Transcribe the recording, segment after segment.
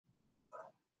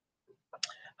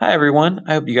Hi everyone.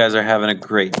 I hope you guys are having a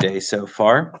great day so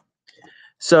far.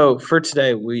 So for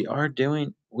today, we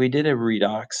did a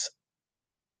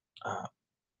uh,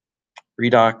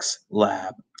 redox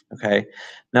lab. Okay.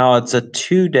 Now it's a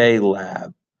 2-day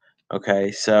lab.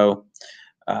 Okay. So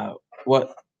uh,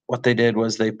 what what they did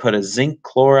was they put a zinc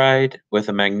chloride with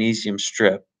a magnesium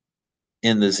strip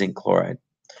in the zinc chloride.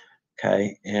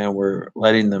 Okay, and we're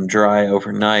letting them dry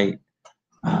overnight.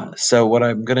 So what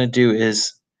I'm gonna do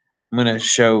is I'm gonna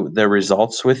show the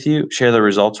results with you, share the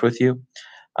results with you,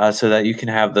 so that you can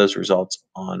have those results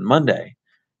on Monday.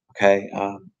 Okay.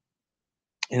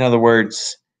 In other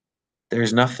words,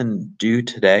 there's nothing due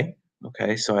today.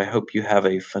 Okay. So I hope you have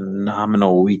a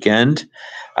phenomenal weekend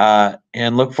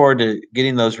and look forward to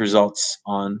getting those results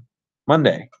on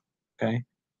Monday. Okay.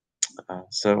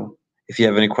 So if you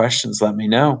have any questions, let me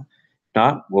know. If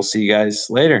not, we'll see you guys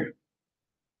later.